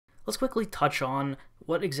Let's quickly touch on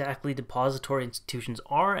what exactly depository institutions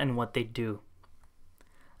are and what they do.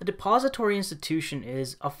 A depository institution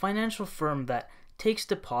is a financial firm that takes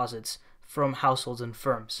deposits from households and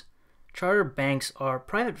firms. Charter banks are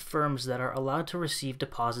private firms that are allowed to receive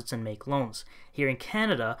deposits and make loans. Here in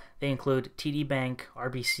Canada, they include TD Bank,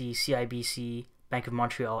 RBC, CIBC, Bank of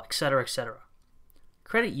Montreal, etc., etc.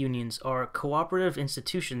 Credit unions are cooperative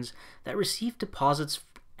institutions that receive deposits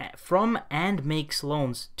from and makes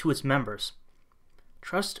loans to its members.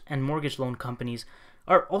 Trust and mortgage loan companies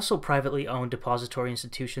are also privately owned depository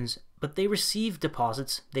institutions, but they receive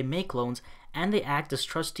deposits, they make loans, and they act as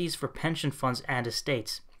trustees for pension funds and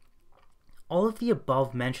estates. All of the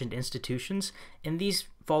above mentioned institutions in these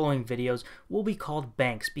following videos will be called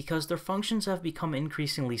banks because their functions have become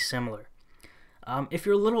increasingly similar. If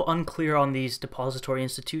you're a little unclear on these depository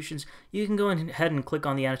institutions, you can go ahead and click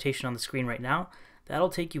on the annotation on the screen right now. That'll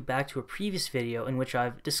take you back to a previous video in which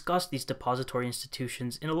I've discussed these depository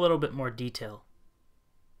institutions in a little bit more detail.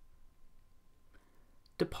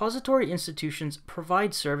 Depository institutions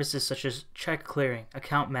provide services such as check clearing,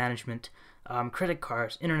 account management, credit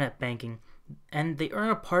cards, internet banking, and they earn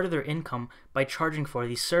a part of their income by charging for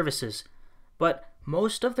these services. But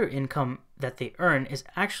most of their income that they earn is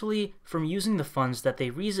actually from using the funds that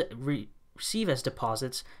they receive as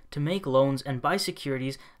deposits to make loans and buy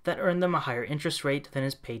securities that earn them a higher interest rate than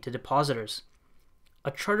is paid to depositors.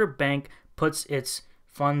 A charter bank puts its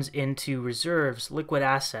funds into reserves, liquid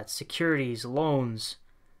assets, securities, loans.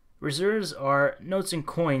 Reserves are notes and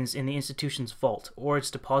coins in the institution's vault or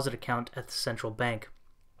its deposit account at the central bank.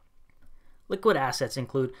 Liquid assets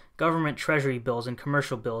include government treasury bills and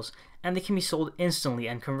commercial bills, and they can be sold instantly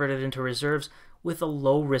and converted into reserves with a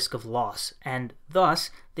low risk of loss, and thus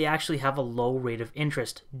they actually have a low rate of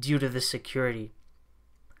interest due to this security.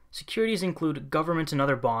 Securities include government and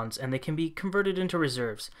other bonds, and they can be converted into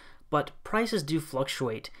reserves, but prices do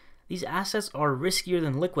fluctuate. These assets are riskier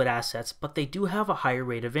than liquid assets, but they do have a higher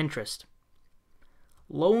rate of interest.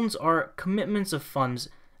 Loans are commitments of funds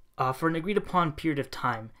for an agreed upon period of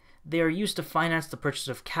time. They are used to finance the purchase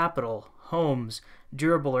of capital, homes,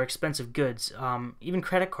 durable or expensive goods. Even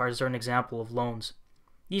credit cards are an example of loans.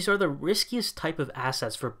 These are the riskiest type of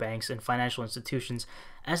assets for banks and financial institutions,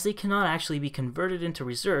 as they cannot actually be converted into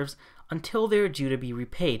reserves until they are due to be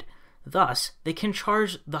repaid. Thus, they can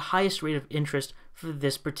charge the highest rate of interest for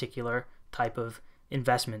this particular type of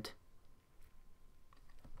investment.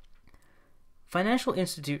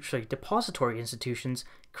 Depository institutions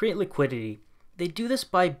create liquidity. They do this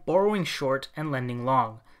by borrowing short and lending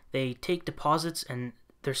long. They take deposits and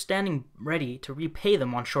they're standing ready to repay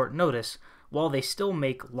them on short notice while they still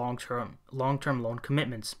make long-term loan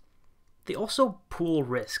commitments. They also pool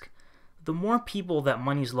risk. The more people that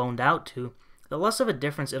money's loaned out to, the less of a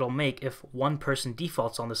difference it'll make if one person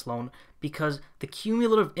defaults on this loan, because the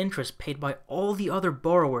cumulative interest paid by all the other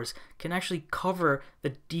borrowers can actually cover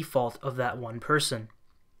the default of that one person.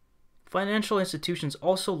 Financial institutions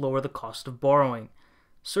also lower the cost of borrowing.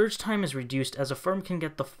 Surge time is reduced as a firm can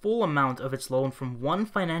get the full amount of its loan from one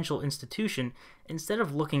financial institution instead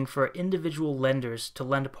of looking for individual lenders to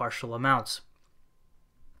lend partial amounts.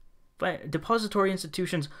 Depository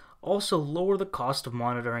institutions also lower the cost of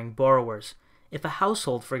monitoring borrowers. If a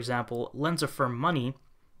household, for example, lends a firm money,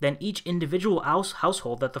 then each individual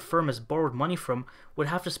household that the firm has borrowed money from would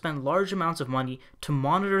have to spend large amounts of money to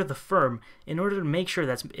monitor the firm in order to make sure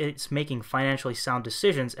that it's making financially sound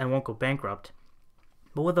decisions and won't go bankrupt.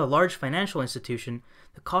 But with a large financial institution,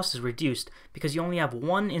 the cost is reduced because you only have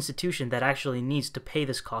one institution that actually needs to pay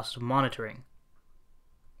this cost of monitoring.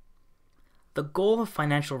 The goal of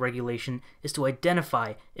financial regulation is to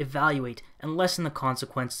identify, evaluate, and lessen the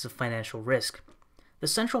consequences of financial risk. The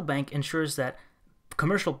central bank ensures that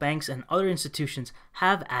commercial banks and other institutions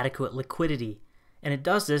have adequate liquidity, and it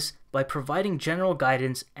does this by providing general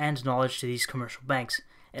guidance and knowledge to these commercial banks.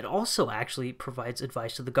 It also actually provides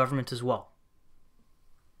advice to the government as well.